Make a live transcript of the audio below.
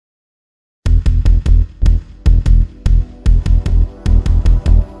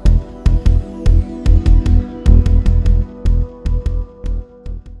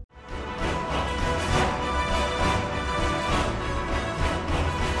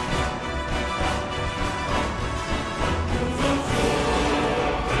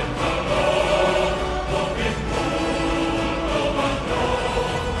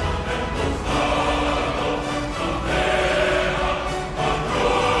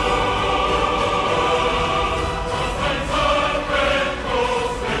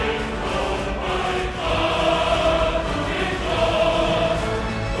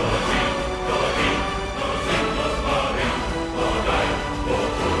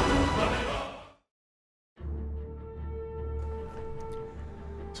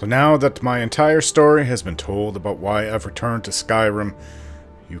So now that my entire story has been told about why I've returned to Skyrim,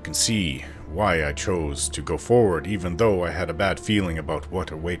 you can see why I chose to go forward even though I had a bad feeling about what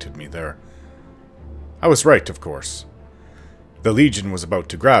awaited me there. I was right, of course. The Legion was about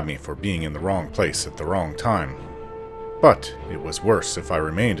to grab me for being in the wrong place at the wrong time. But it was worse if I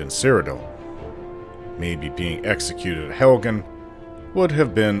remained in Cyrodiil. Maybe being executed at Helgen would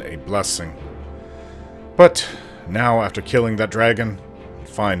have been a blessing. But now, after killing that dragon, and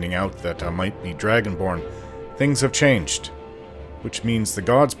finding out that I might be Dragonborn, things have changed. Which means the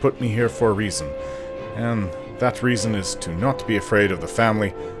gods put me here for a reason, and that reason is to not be afraid of the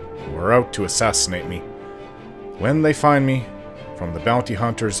family who are out to assassinate me. When they find me, from the bounty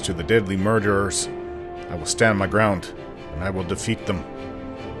hunters to the deadly murderers, I will stand my ground, and I will defeat them.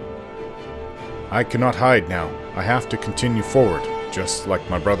 I cannot hide now. I have to continue forward, just like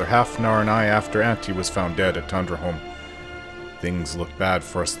my brother Hafnar and I after Auntie was found dead at Tundrahome. Things looked bad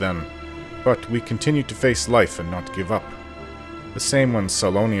for us then, but we continued to face life and not give up. The same when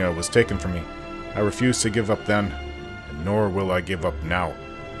Salonia was taken from me. I refused to give up then, and nor will I give up now.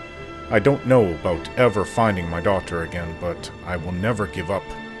 I don't know about ever finding my daughter again, but I will never give up.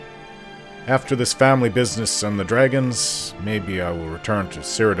 After this family business and the dragons, maybe I will return to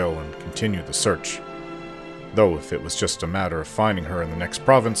Cyrodiil and continue the search. Though if it was just a matter of finding her in the next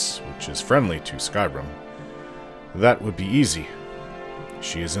province, which is friendly to Skyrim, that would be easy.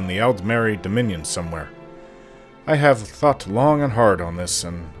 She is in the Aldmeri Dominion somewhere. I have thought long and hard on this,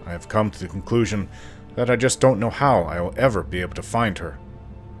 and I have come to the conclusion that I just don't know how I will ever be able to find her.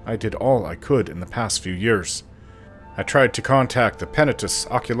 I did all I could in the past few years. I tried to contact the Penitus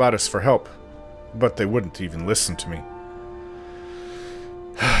Oculatus for help, but they wouldn't even listen to me.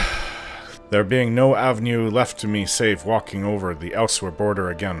 There being no avenue left to me save walking over the Elsewhere border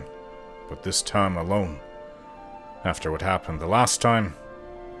again, but this time alone. After what happened the last time,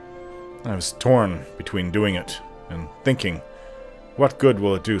 I was torn between doing it and thinking, what good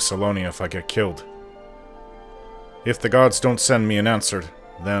will it do Salonia if I get killed? If the gods don't send me an answer,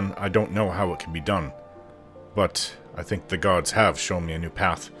 then I don't know how it can be done. But I think the gods have shown me a new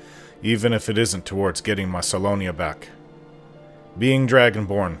path, even if it isn't towards getting my Salonia back. Being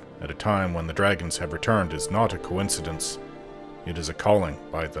Dragonborn at a time when the dragons have returned is not a coincidence. It is a calling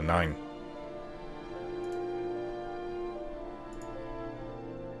by the Nine.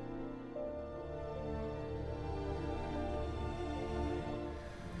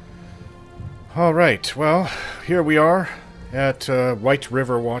 Alright, well, here we are at White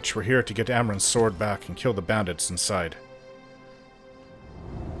River Watch. We're here to get Amren's sword back and kill the bandits inside.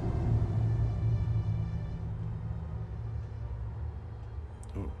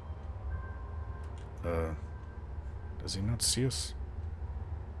 Ooh. Does he not see us?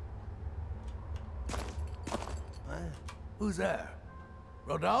 Who's there?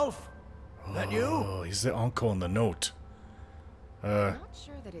 Rodolphe? That you? Oh, he's the uncle in the note. Not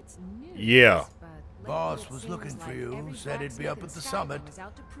sure that it's news, Yeah. but Boss was looking for you, said he'd be up at the summit.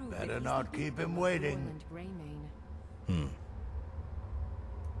 Better not keep him waiting.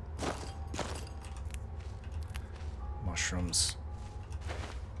 Mushrooms.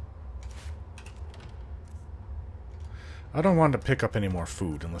 I don't want to pick up any more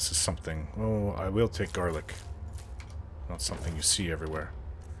food unless it's something... Oh, I will take garlic. Not something you see everywhere.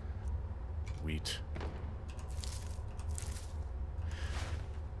 Wheat.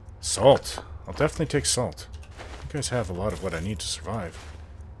 Salt. I'll definitely take salt. You guys have a lot of what I need to survive.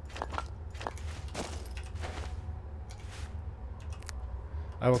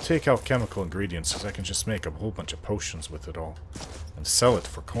 I will take alchemical ingredients because I can just make a whole bunch of potions with it all. And sell it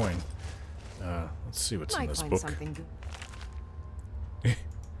for coin. Let's see what's in this book.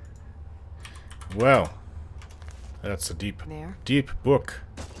 Well, that's a deep book.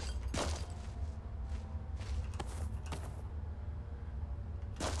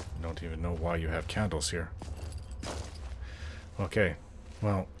 Don't even know why you have candles here. Okay,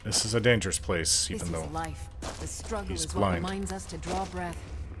 well, this is a dangerous place, even though life. The struggle he's is blind. what reminds us to draw breath.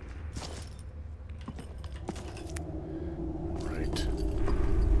 Right.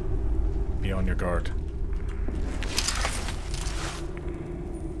 Be on your guard.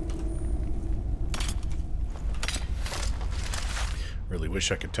 Really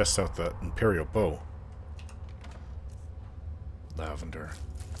wish I could test out the Imperial bow. Lavender.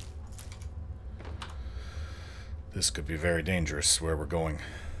 This could be very dangerous where we're going.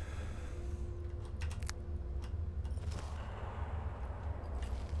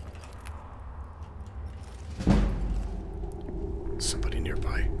 Somebody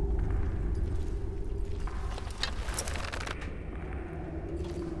nearby.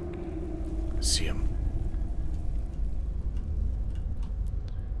 I see him.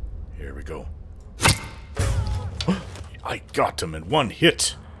 we go. I got him in one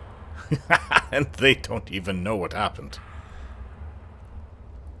hit! And they don't even know what happened.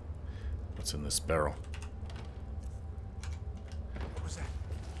 What's in this barrel? What was that?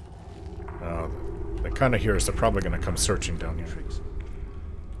 They kind of hear us. They're probably going to come searching down here.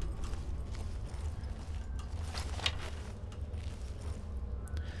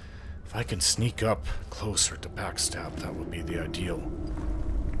 If I can sneak up closer to backstab, that would be the ideal.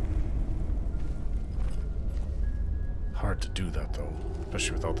 Hard to do that, though,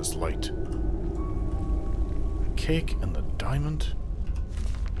 especially without this light. A cake and the diamond?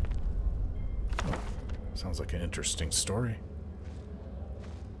 Oh, sounds like an interesting story.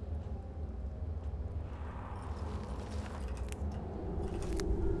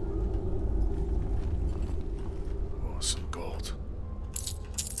 Oh, some gold.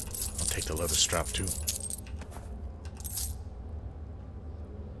 I'll take the leather strap, too.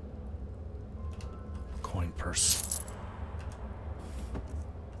 Coin purse.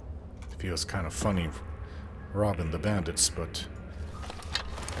 Feels kind of funny robbing the bandits, but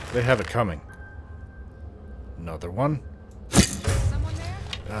they have it coming. Another one. Someone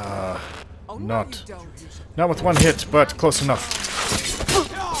there? Not with one hit, but close enough.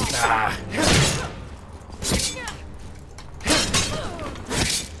 Ah.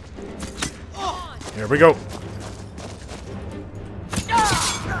 Here we go.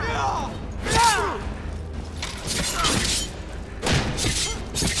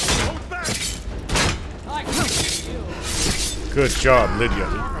 Good job, Lydia.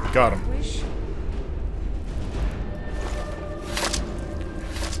 Got him.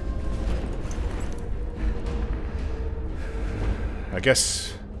 I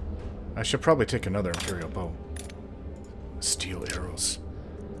guess I should probably take another Imperial bow. Steel arrows.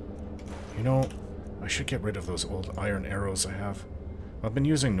 You know, I should get rid of those old iron arrows I have. I've been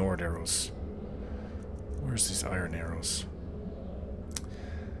using Nord arrows. Where's these iron arrows?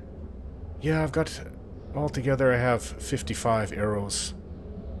 Yeah, I've got... Altogether, I have 55 arrows.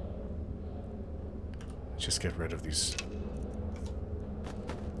 Just get rid of these.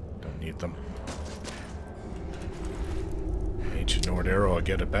 Don't need them. Ancient Nord arrow, I'll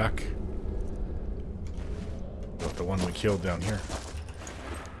get it back. Got the one we killed down here.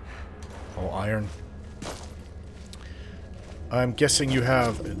 All iron. I'm guessing you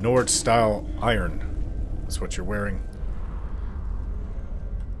have Nord-style iron. That's what you're wearing.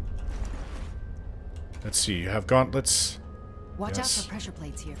 Let's see, you have gauntlets. Watch Yes. out for pressure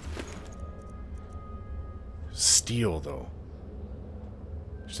plates here. Steel, though.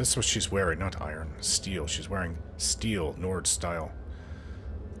 That's what she's wearing, not iron. Steel. She's wearing steel, Nord style.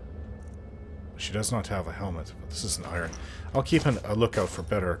 She does not have a helmet, but this is an iron. I'll keep a lookout for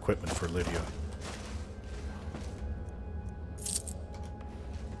better equipment for Lydia.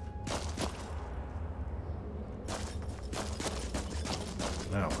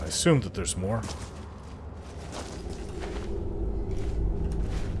 Now, I assume that there's more.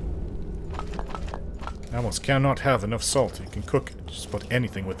 I almost cannot have enough salt. You can cook just about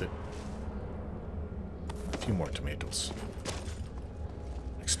anything with it. A few more tomatoes.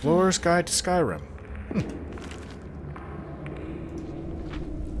 Explorer's Guide to Skyrim.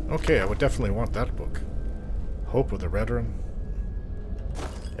 Okay, I would definitely want that book. Hope of the Veteran.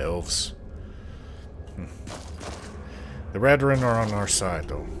 Elves. The Veteran are on our side,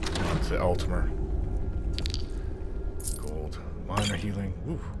 though. Not the Ultimer. Gold. Minor healing.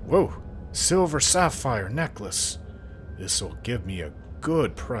 Ooh, whoa! Silver sapphire necklace. This will give me a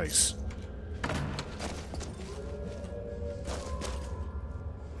good price.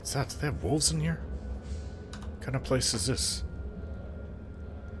 What's that? Do they have wolves in here? What kind of place is this?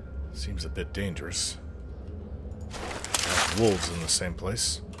 Seems a bit dangerous. Wolves in the same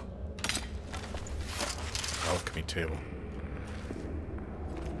place. Alchemy table.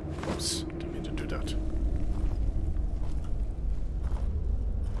 Oops, didn't mean to do that.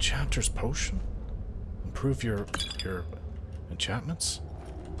 Enchanter's potion? Improve your enchantments?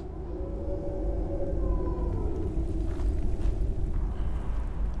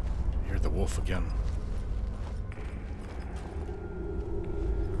 Hear the wolf again.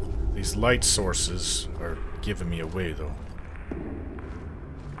 These light sources are giving me away, though.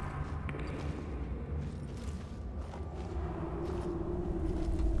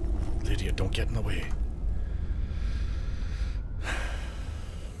 Lydia, don't get in the way.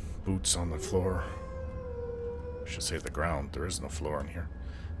 Boots on the floor. I should say the ground. There is no floor in here.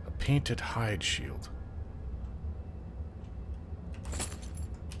 A painted hide shield.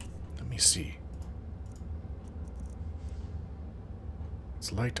 Let me see.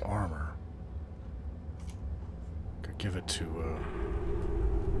 It's light armor. Could give it to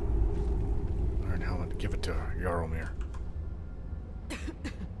iron helmet. Give it to Jaromir.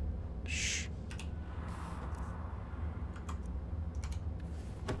 Shh.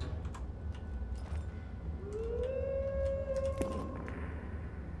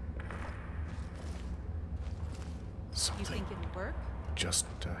 You Something think it'll work? just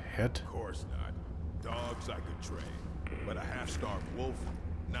ahead. Of course not. Dogs I could train, but a half-starved wolf,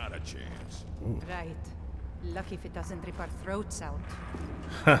 not a chance. Right. Lucky if it doesn't rip our throats out.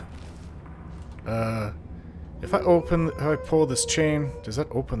 If I pull this chain, does that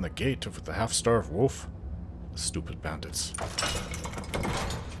open the gate of the half-starved wolf? Stupid bandits.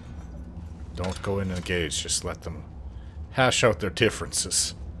 Don't go in and engage, just let them hash out their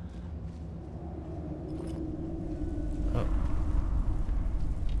differences. Oh.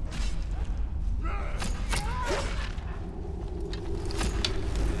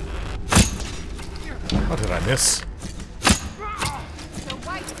 How did I miss? The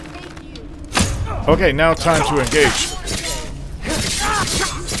whites hate you. Okay, now time to engage.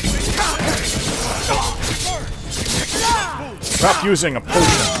 Stop using a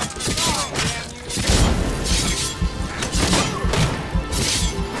potion.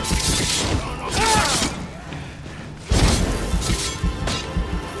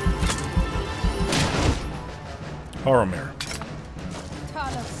 Horomir.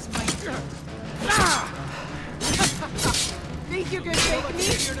 Talos, my think you can take me?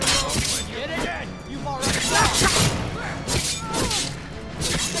 Get it? You've already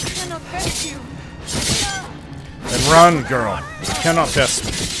I cannot hurt you. Then run, girl. You cannot test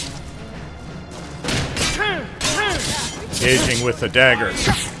me. Engaging with the dagger.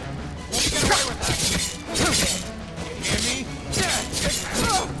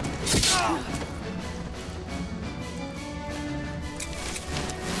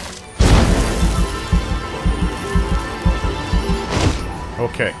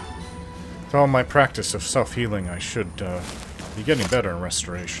 Okay. With all my practice of self-healing, I should be getting better in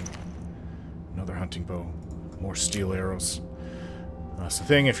restoration. Another hunting bow. More steel arrows. That's the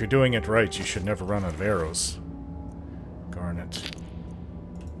thing, if you're doing it right, you should never run out of arrows. Garnet.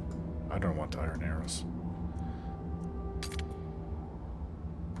 I don't want iron arrows.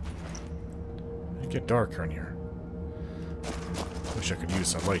 It get darker in here. Wish I could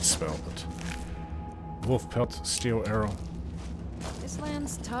use a light spell, but... Wolf pelt, steel arrow. This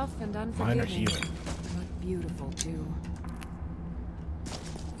land's tough and unforgiving. Minor healing. But beautiful, too.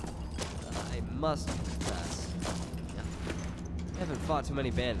 I must confess. I haven't fought too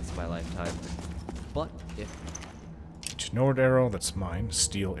many bandits in my lifetime. But if Nord arrow, that's mine.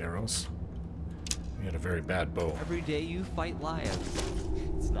 Steel arrows. We had a very bad bow. every day you fight lions,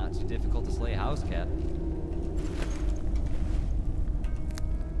 it's not too difficult to slay a house cat.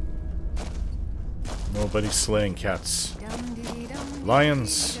 Nobody's slaying cats.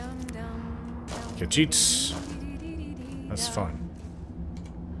 Lions. Khajiits. That's fine.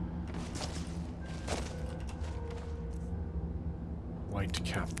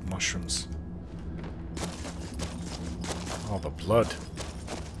 White-capped mushrooms. All the blood.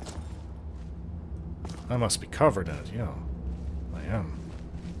 I must be covered in it, yeah. I am.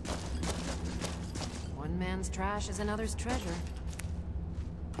 One man's trash is another's treasure.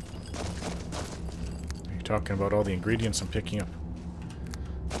 Are you talking about all the ingredients I'm picking up?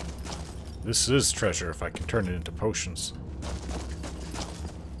 This is treasure if I can turn it into potions.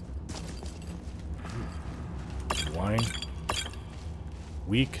 Wine.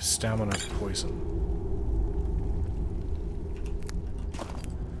 Weak stamina poison.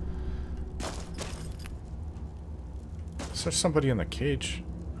 Is there somebody in the cage?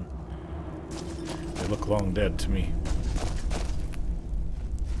 They look long dead to me.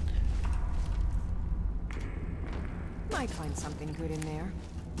 Might find something good in there.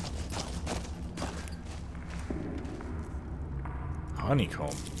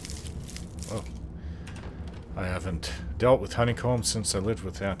 Honeycomb. Well, I haven't dealt with honeycomb since I lived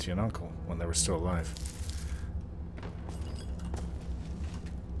with Auntie and Uncle when they were still alive.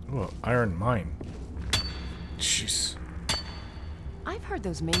 Oh, iron mine. Jeez. I've heard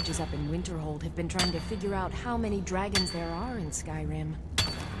those mages up in Winterhold have been trying to figure out how many dragons there are in Skyrim.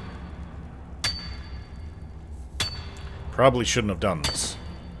 Probably shouldn't have done this.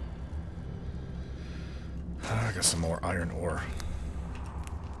 I got some more iron ore.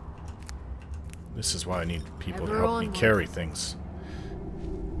 This is why I need people to help me carry things.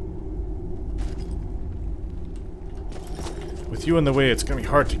 With you in the way, it's gonna be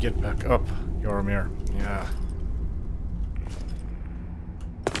hard to get back up, Jaromir. Yeah.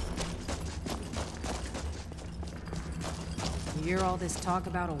 You hear all this talk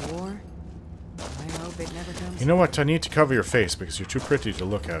about a war? I hope it never comes. You know what? I need to cover your face because you're too pretty to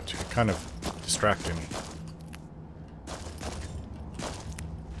look at. You're kind of distracting me.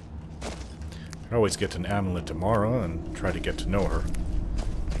 I could always get an amulet tomorrow and try to get to know her.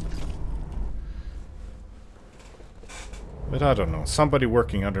 But I don't know. Somebody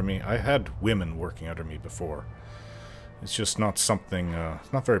working under me. I had women working under me before. It's just not something,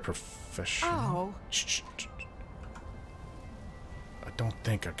 it's not very professional. Oh. Shh. I don't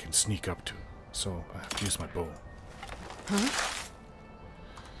think I can sneak up to, so I have to use my bow. Huh?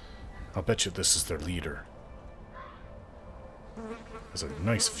 I'll bet you this is their leader. There's a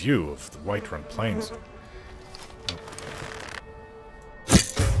nice view of the Whiterun Plains.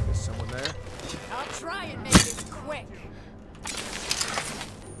 Is someone there? I'll try and make this quick.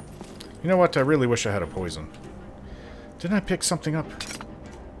 You know what? I really wish I had a poison. Didn't I pick something up?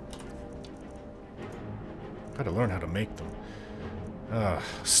 Gotta learn how to make them.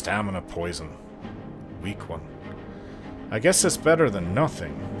 Stamina poison. Weak one. I guess it's better than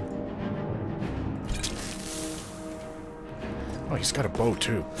nothing. Oh, he's got a bow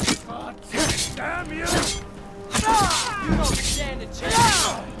too. Damn you! You don't stand a chance.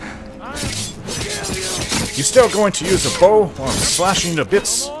 I'll kill you! You still going to use a bow while I'm slashing you to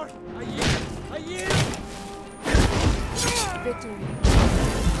bits? I yield. Victory.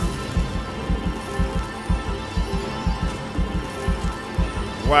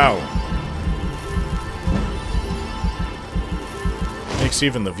 Wow. Makes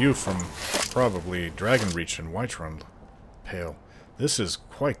even the view from probably Dragonreach and Whiterun pale. This is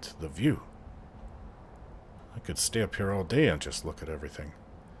quite the view. I could stay up here all day and just look at everything.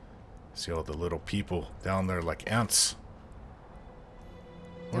 See all the little people down there like ants.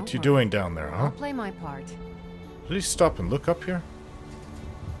 What Don't you worry. doing down there, huh? I'll play my part. Did he stop and look up here?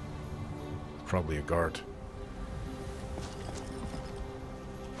 Probably a guard.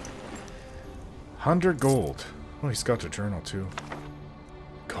 100 gold. Oh, he's got a journal too.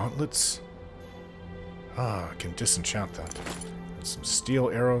 Gauntlets. Ah, I can disenchant that. And some steel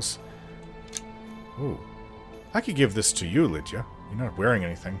arrows. Ooh. I could give this to you, Lydia. You're not wearing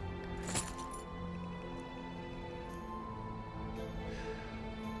anything.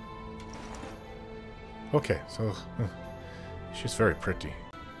 Okay, so she's very pretty.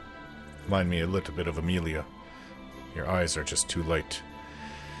 Remind me a little bit of Amelia. Your eyes are just too light.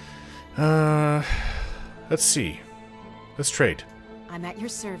 Let's see. Let's trade. I'm at your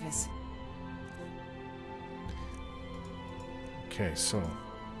service. Okay, so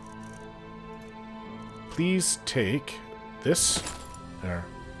please take this. There.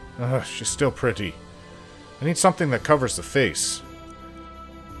 She's still pretty. I need something that covers the face.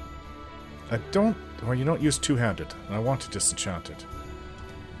 I don't... Or you don't use two-handed. And I want to disenchant it.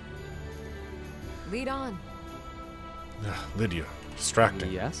 Lead on. Lydia.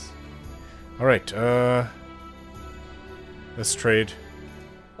 Distracting. Yes? Alright, let's trade.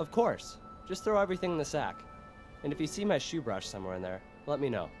 Of course. Just throw everything in the sack. And if you see my shoe brush somewhere in there, let me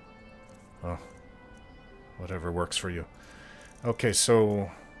know. Oh. Whatever works for you. Okay, so...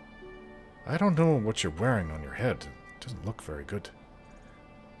 I don't know what you're wearing on your head. It doesn't look very good.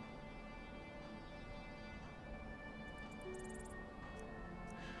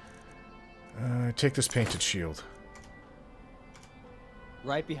 Take this painted shield.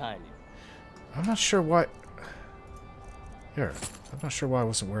 Right behind you. I'm not sure why... Here. I'm not sure why I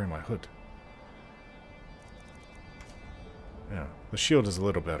wasn't wearing my hood. Yeah, the shield is a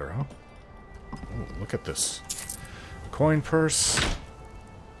little better, huh? Oh, look at this. Coin purse.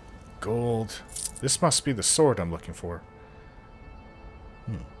 Gold. This must be the sword I'm looking for.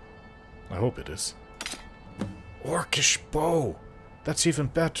 I hope it is. Orcish bow! That's even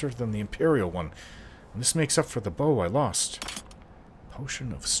better than the Imperial one. And this makes up for the bow I lost.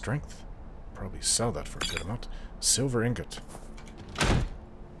 Potion of strength? Probably sell that for a good amount. Silver ingot.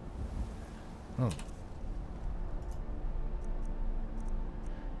 Oh.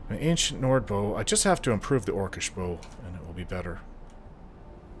 An ancient Nord bow. I just have to improve the Orcish bow, and it will be better.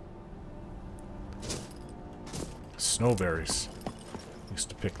 Snowberries. Used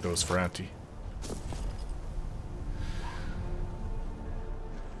to pick those for Auntie.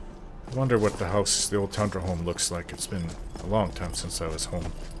 I wonder what the house, the old Tundra home, looks like. It's been a long time since I was home.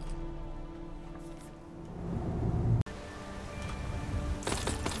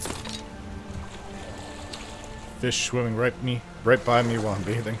 Fish swimming right by me while I'm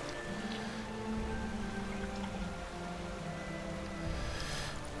bathing.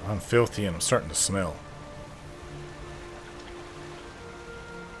 I'm filthy and I'm starting to smell.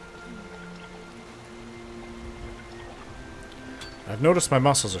 I've noticed my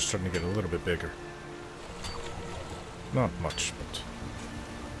muscles are starting to get a little bit bigger. Not much, but...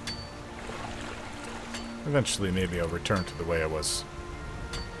 Eventually, maybe I'll return to the way I was.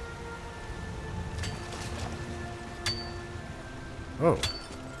 Oh.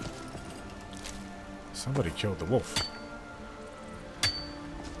 Somebody killed the wolf.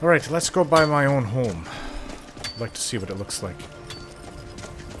 Alright, let's go by my own home. I'd like to see what it looks like.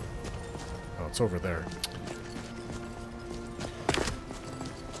 Oh, it's over there.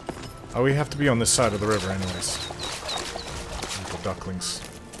 Oh, we have to be on this side of the river anyways. Little ducklings.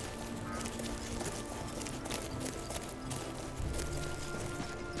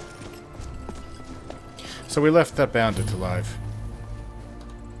 So we left that bandit alive.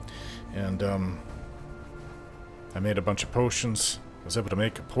 And, I made a bunch of potions. I was able to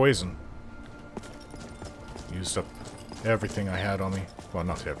make a poison. Used up everything I had on me. Well,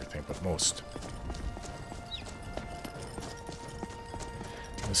 not everything, but most.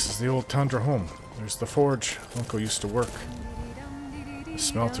 This is the old Tundra home. There's the forge Uncle used to work. The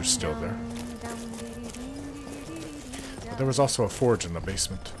smelter's still there. But there was also a forge in the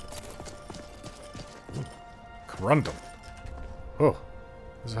basement. Ooh, corundum. Oh,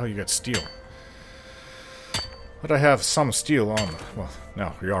 this is how you get steel. But I have some steel on. Well,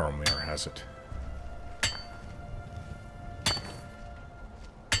 now Jaromir has it.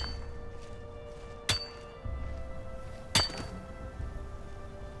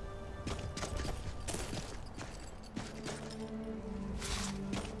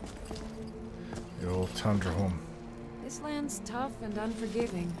 The old Tundra home. This land's tough and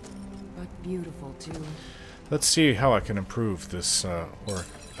unforgiving, but beautiful too. Let's see how I can improve this, or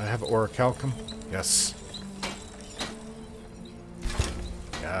I have orichalcum? Yes.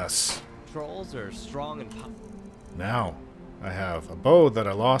 Yes. Trolls are strong and Now, I have a bow that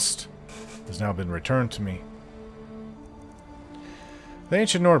I lost. Has now been returned to me. The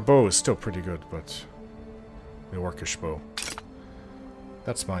ancient Nord bow is still pretty good, but the orcish bow.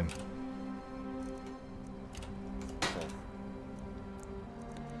 That's mine.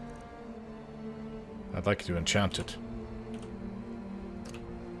 I'd like to enchant it.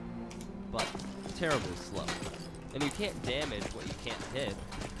 but terribly slow. And you can't damage what you can't hit.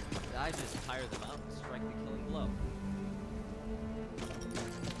 I just tire them out and strike the killing blow.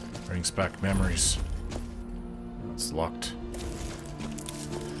 Brings back memories. It's locked.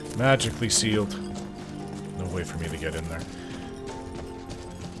 Magically sealed. No way for me to get in there.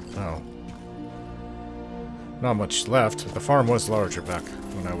 Oh. Not much left. The farm was larger back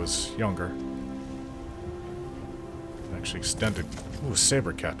when I was younger. Actually extended. Ooh,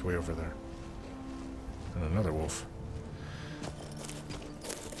 saber cat way over there. And another wolf.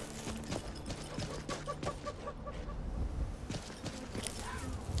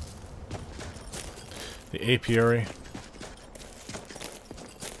 The apiary.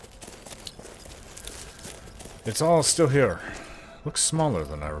 It's all still here. Looks smaller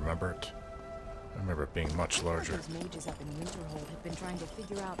than I remember it. I remember it being much larger. Those mages up in Winterhold have been trying to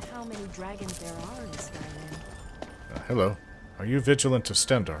figure out how many dragons there are in Skyrim. Hello. Are you vigilant of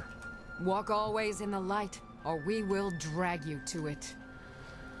Stendar? Walk always in the light, or we will drag you to it.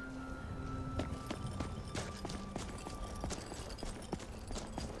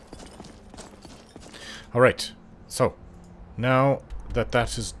 Alright, so, now that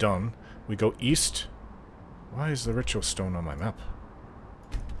that is done, we go east. Why is the ritual stone on my map?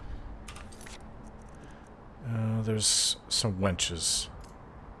 There's some wenches.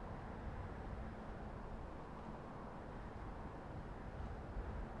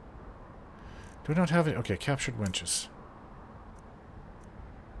 Do we not have it? Okay, captured wenches.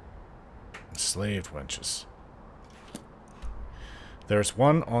 Enslaved wenches. There's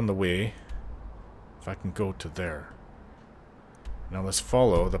one on the way. If I can go to there. Now let's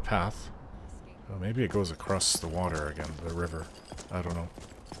follow the path. Oh, maybe it goes across the water again, the river. I don't know.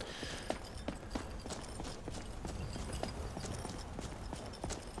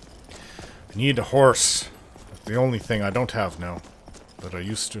 I need a horse. That's the only thing I don't have now that I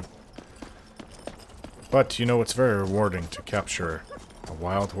used to. But, you know, it's very rewarding to capture a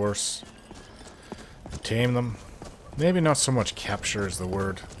wild horse and tame them. Maybe not so much capture is the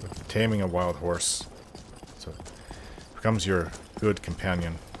word, but taming a wild horse. So it becomes your good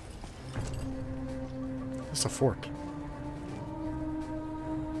companion. It's a fort.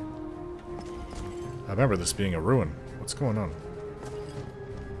 I remember this being a ruin. What's going on?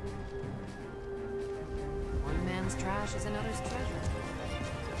 One man's trash is another's treasure.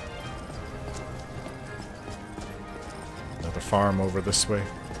 Another farm over this way.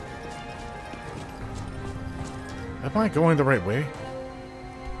 Am I going the right way?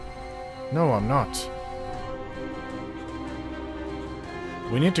 No, I'm not.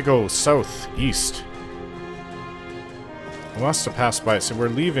 We need to go southeast. I must have passed by it, so we're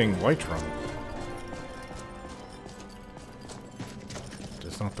leaving Whiterun.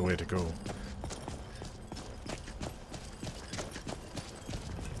 not the way to go.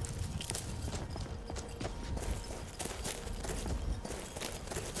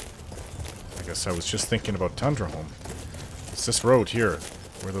 I guess I was just thinking about Tundrahome. It's this road here,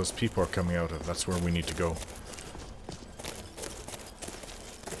 where those people are coming out of. That's where we need to go.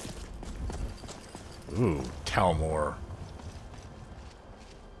 Ooh, Talmor.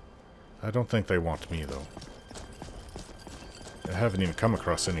 I don't think they want me, though. I haven't even come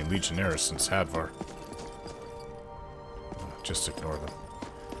across any Legionnaires since Hadvar. Just ignore them.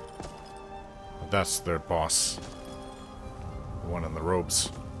 That's their boss. The one in the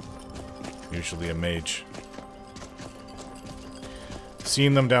robes. Usually a mage.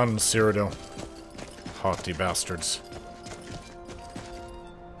 Seen them down in Cyrodiil. Haughty bastards.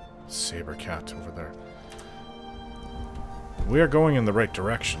 Saber cat over there. We are going in the right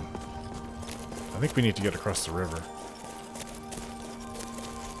direction. I think we need to get across the river.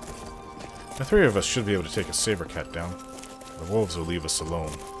 The three of us should be able to take a saber cat down. The wolves will leave us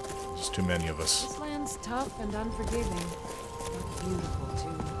alone. There's too many of us. This land's tough and unforgiving, but beautiful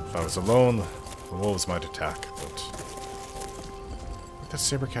too. If I was alone, the wolves might attack, but... Where'd that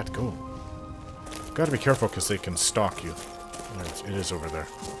saber cat go? Gotta be careful because they can stalk you. It is over there.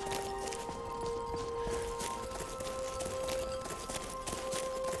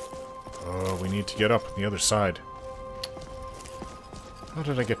 Oh, we need to get up on the other side. How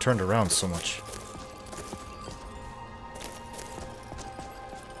did I get turned around so much?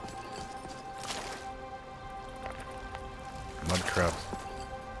 Mud crab.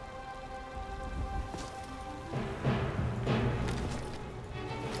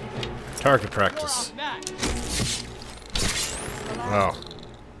 Target practice. Wow.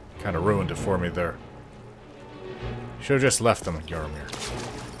 Kind of ruined it for me there. Should have just left them at Yarmir.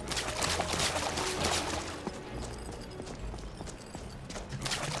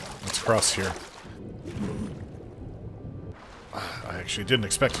 Let's cross here. I actually didn't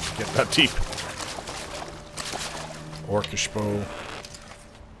expect it to get that deep. Orcish bow.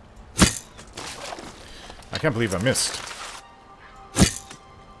 I can't believe I missed.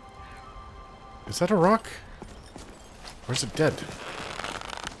 Is that a rock? Or is it dead?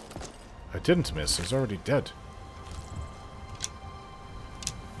 I didn't miss. It's already dead.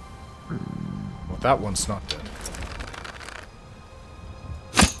 Well, that one's not dead.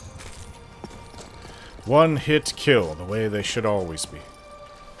 One hit kill, the way they should always be.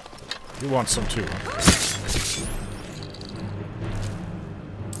 You want some too, huh?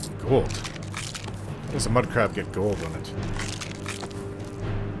 Gold. How does a mud crab get gold on it?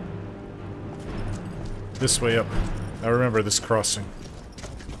 This way up. I remember this crossing.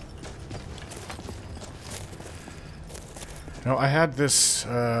 Now, I had this,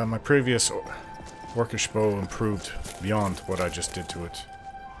 my previous Orcish bow improved beyond what I just did to it.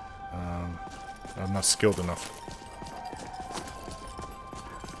 I'm not skilled enough.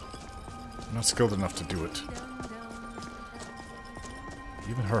 I'm not skilled enough to do it.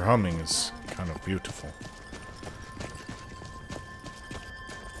 Even her humming is kind of beautiful.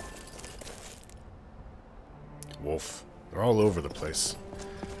 Wolf. They're all over the place.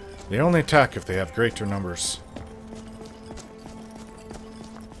 They only attack if they have greater numbers.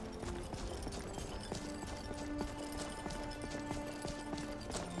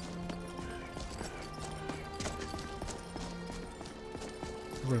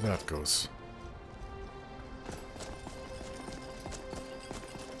 Where that goes.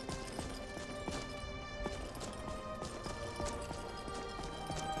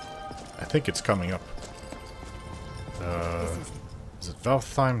 I think it's coming up. Is it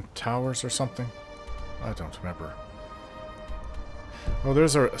Valtheim Towers or something? I don't remember. Oh,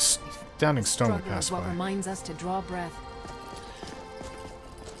 there's a standing stone we passed by. What reminds us to draw breath.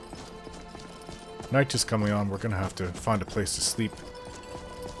 Night is coming on. We're gonna have to find a place to sleep.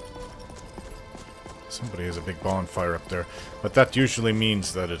 Somebody has a big bonfire up there, but that usually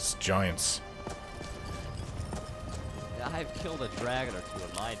means that it's giants. I've killed a dragon or two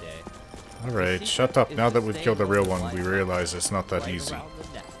in my day. Alright, shut up. Now that we've killed the real one, we realize it's not that easy.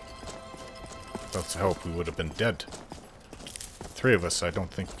 Without help, we would have been dead. Three of us, I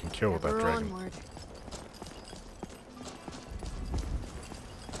don't think, can kill that dragon.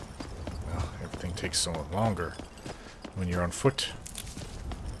 Well, everything takes so longer when you're on foot.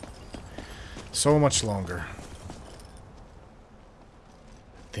 So much longer.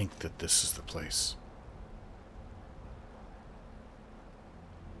 I think that this is the place.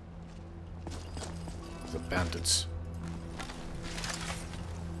 The bandits.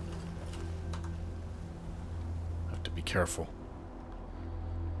 Have to be careful.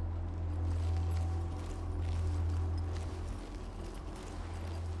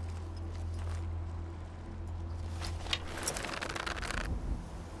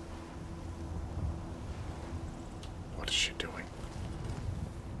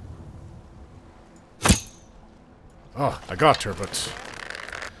 Oh, I got her, but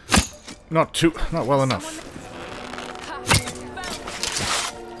not well enough.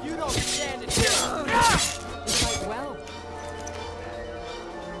 You don't stand it. Quite well.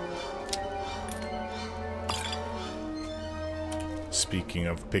 Speaking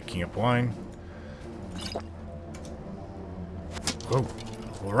of picking up wine. Whoa.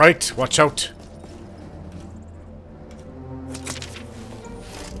 Alright, watch out.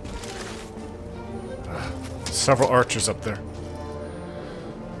 Several archers up there.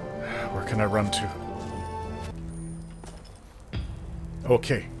 Where can I run to?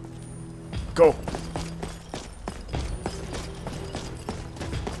 Okay. Go.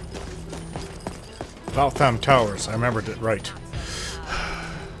 Valtham Towers. I remembered it right.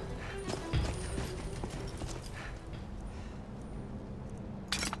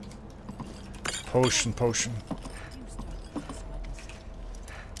 Potion.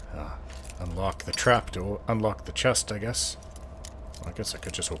 Unlock the trap to unlock the chest, I guess. Well, I guess I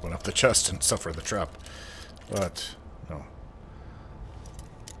could just open up the chest and suffer the trap. But, no.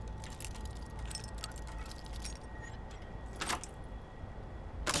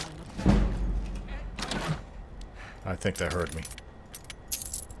 I think that heard me.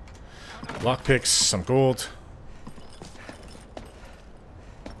 Lockpicks, some gold.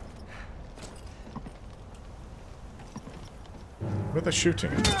 Where are they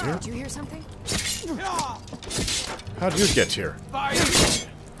shooting at, dude? Did you hear something? How'd you get here?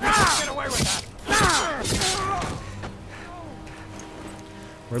 Get away with that!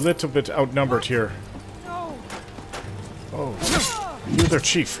 We're a little bit outnumbered here. Oh, you're their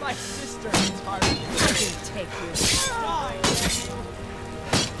chief. My sister is hard. I didn't take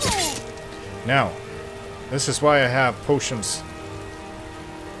you. Now, this is why I have potions.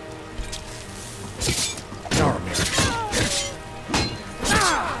 Narmir.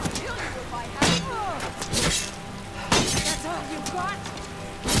 That's all you got?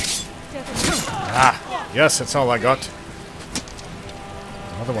 Ah, yes, that's all I got.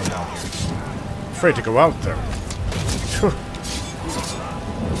 Another one down here. I'm afraid to go out there. Phew.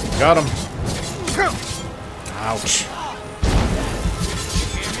 Got him. Ouch.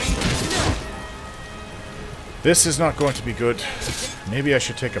 This is not going to be good. Maybe I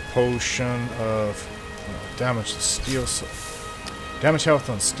should take a potion of damage to steel sword. Damage health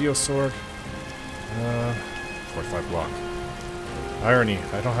on steel sword. 45 block. Irony,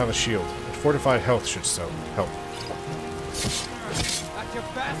 I don't have a shield. But fortified health should help. At your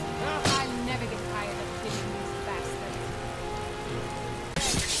best. I never get tired of hitting these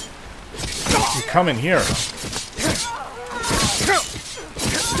bastards. You come in here.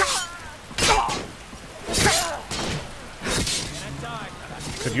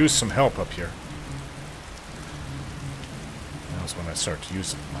 Could use some help up here. Now's when I start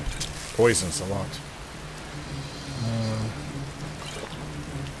using my poisons a lot.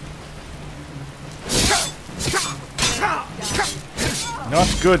 Not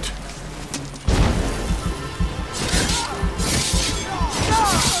good.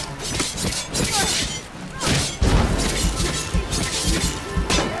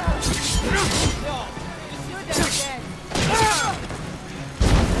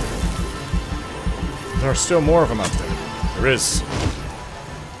 There are still more of them out there. There is.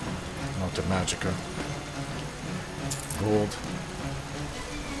 Not of Magicka. Gold.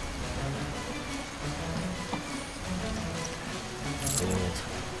 Gold.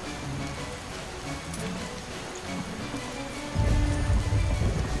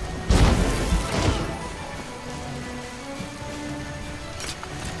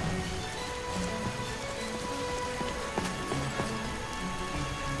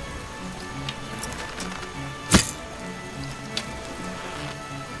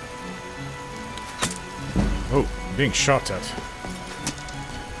 Oh, I'm being shot at.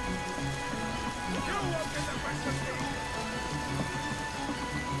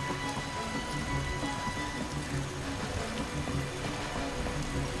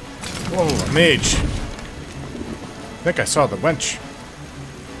 Whoa, a mage. I think I saw the wench.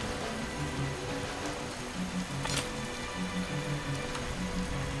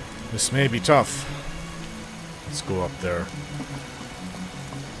 This may be tough. Let's go up there.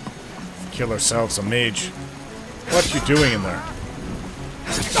 Kill ourselves a mage. What are you doing in there?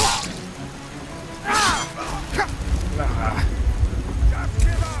 Ah.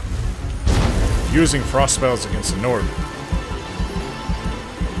 Using frost spells against the Nord.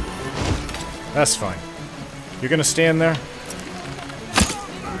 That's fine. You're gonna stand there?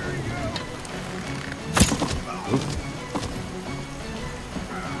 Oop.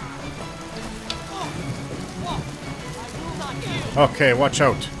 Okay, watch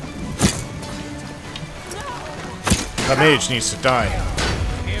out. That mage needs to die.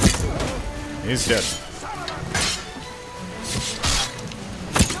 He's dead.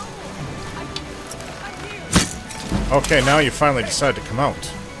 Okay, now you finally decide to come out.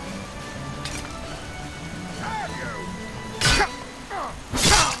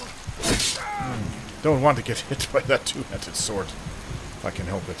 Don't want to get hit by that two-handed sword, if I can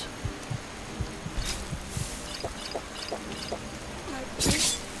help it.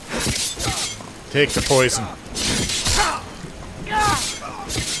 Take the poison.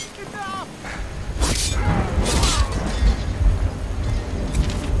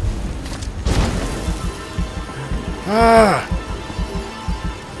 Ah!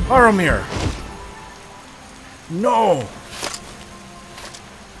 Aramir! No!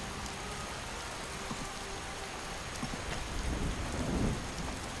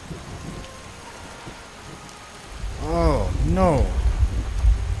 Oh, no.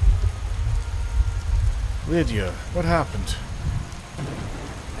 Lydia, what happened?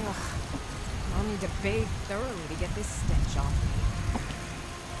 Ugh. I'll need to bathe thoroughly to get this stench off me.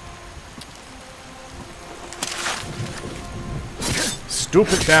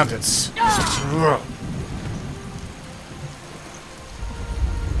 Stupid bandits. Ugh.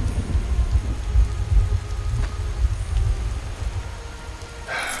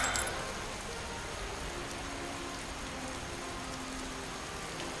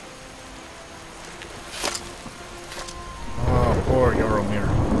 Oh, poor Yaromir.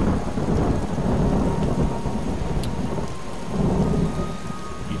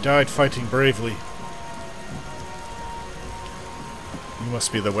 He died fighting bravely. You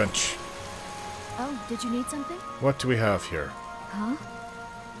must be the wench. Oh, did you need something? What do we have here? Huh?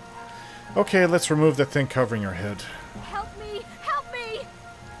 Okay, let's remove the thing covering your head. Help me! Help me!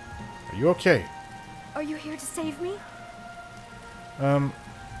 Are you okay? Are you here to save me?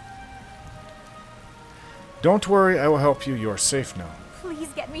 Don't worry, I will help you. You're safe now. Please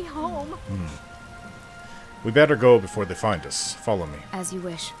get me home. We better go before they find us. Follow me. As you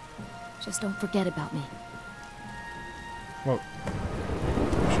wish. Just don't forget about me. Well,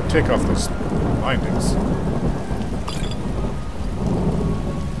 we should take off those bindings.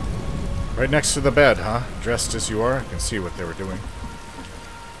 Right next to the bed, huh? Dressed as you are, I can see what they were doing.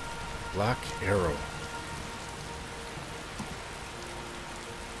 Black arrow.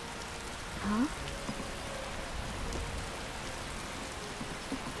 Huh?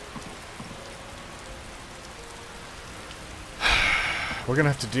 We're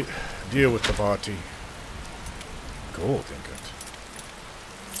gonna have to deal with the body. Gold ingot.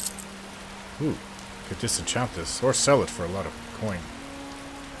 Ooh, could disenchant this or sell it for a lot of coin.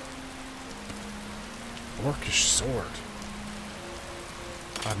 Orcish sword.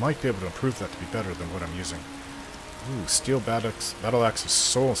 I might be able to improve that to be better than what I'm using. Ooh, steel battle axe with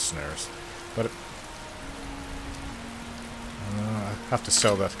soul snares. But it, I have to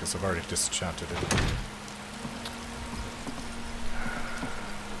sell that because I've already disenchanted it.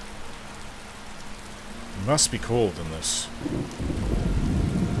 It must be cold in this.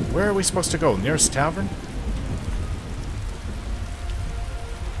 Where are we supposed to go? Nearest tavern?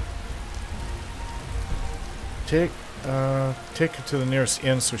 Take her to the nearest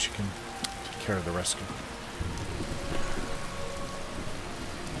inn so she can take care of the rescue.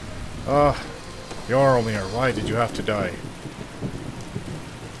 Jarlmir, why did you have to die?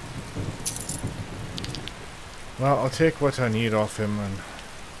 Well, I'll take what I need off him and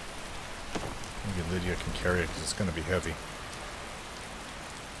maybe Lydia can carry it because it's going to be heavy.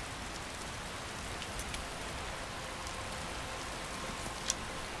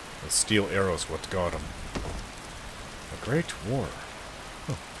 The steel arrow's what got him. A great war.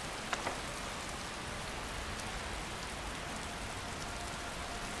 Huh.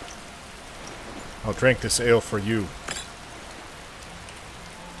 I'll drink this ale for you.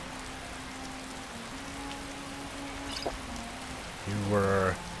 You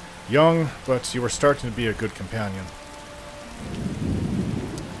were young, but you were starting to be a good companion.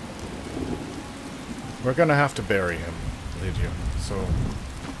 We're gonna have to bury him, Lydia, so...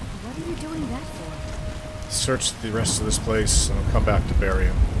 What are you doing that for? Search the rest of this place, and I'll come back to bury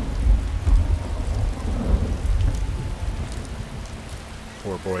him.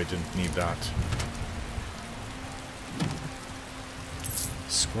 Poor boy didn't need that.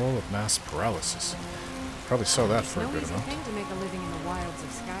 Scroll of mass paralysis. Probably sell that for a good amount. No easy thing to make a living in the wilds of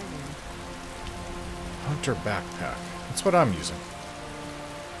Skyrim. Hunter backpack. That's what I'm using.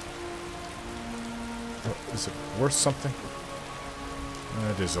 Well, is it worth something?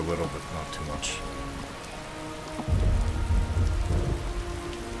 It is a little, but not too much.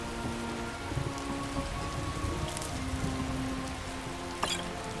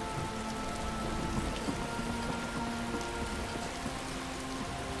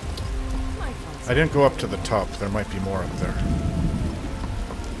 I didn't go up to the top. There might be more up there.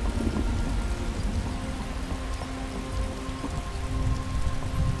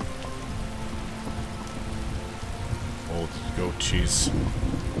 Old goat cheese.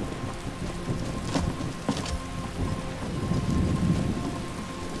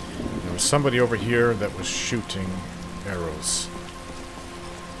 There was somebody over here that was shooting arrows.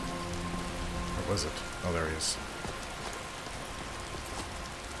 Where was it? Oh, there he is.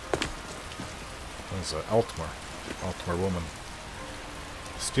 There's an Altmer woman.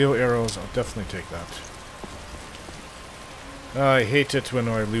 Steel arrows, I'll definitely take that. I hate it when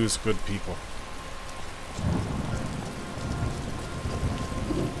I lose good people.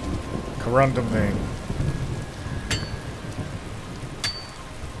 Corundum thing.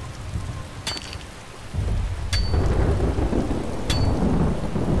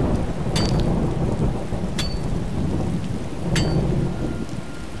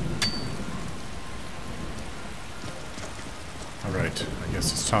 Alright, I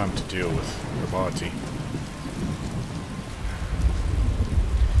guess it's time to deal with your body.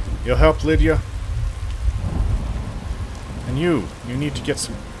 You'll help, Lydia? And you need to get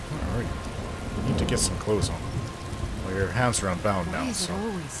some... Where are you? You need to get some clothes on. Well, your hands are unbound now, so... Why is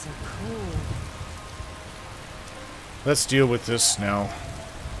it always so cold? Let's deal with this now.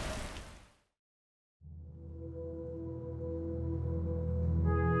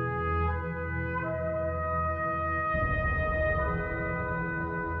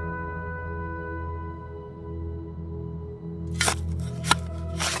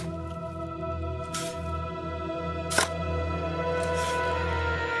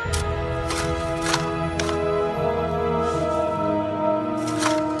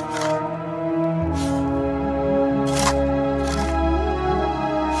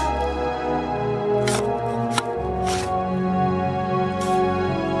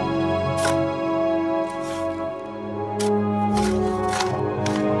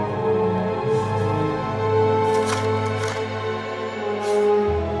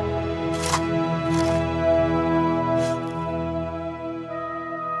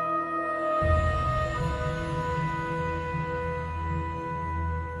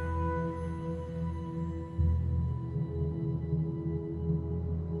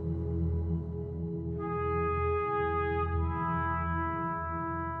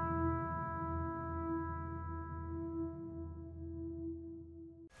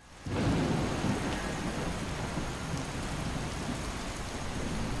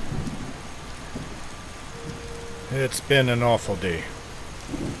 It's been an awful day.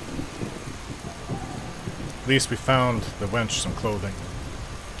 At least we found the wench some clothing.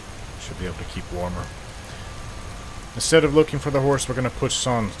 Should be able to keep warmer. Instead of looking for the horse, we're going to push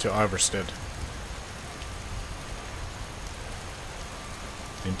on to Iverstead.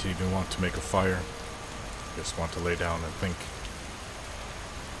 Didn't even want to make a fire. Just want to lay down and think.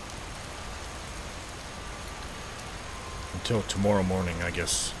 Until tomorrow morning, I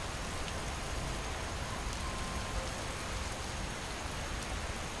guess.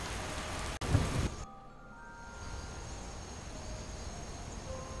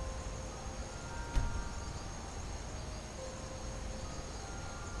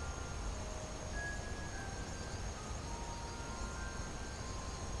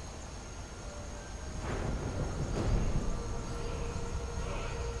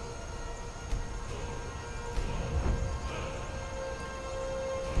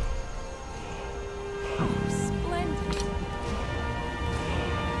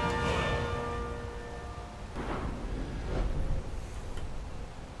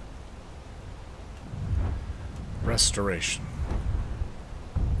 Restoration.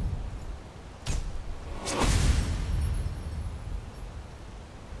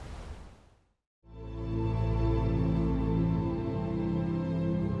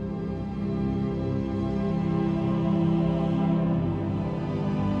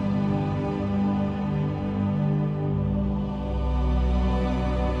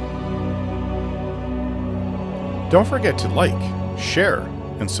 Don't forget to like, share,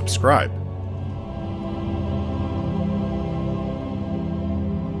 and subscribe.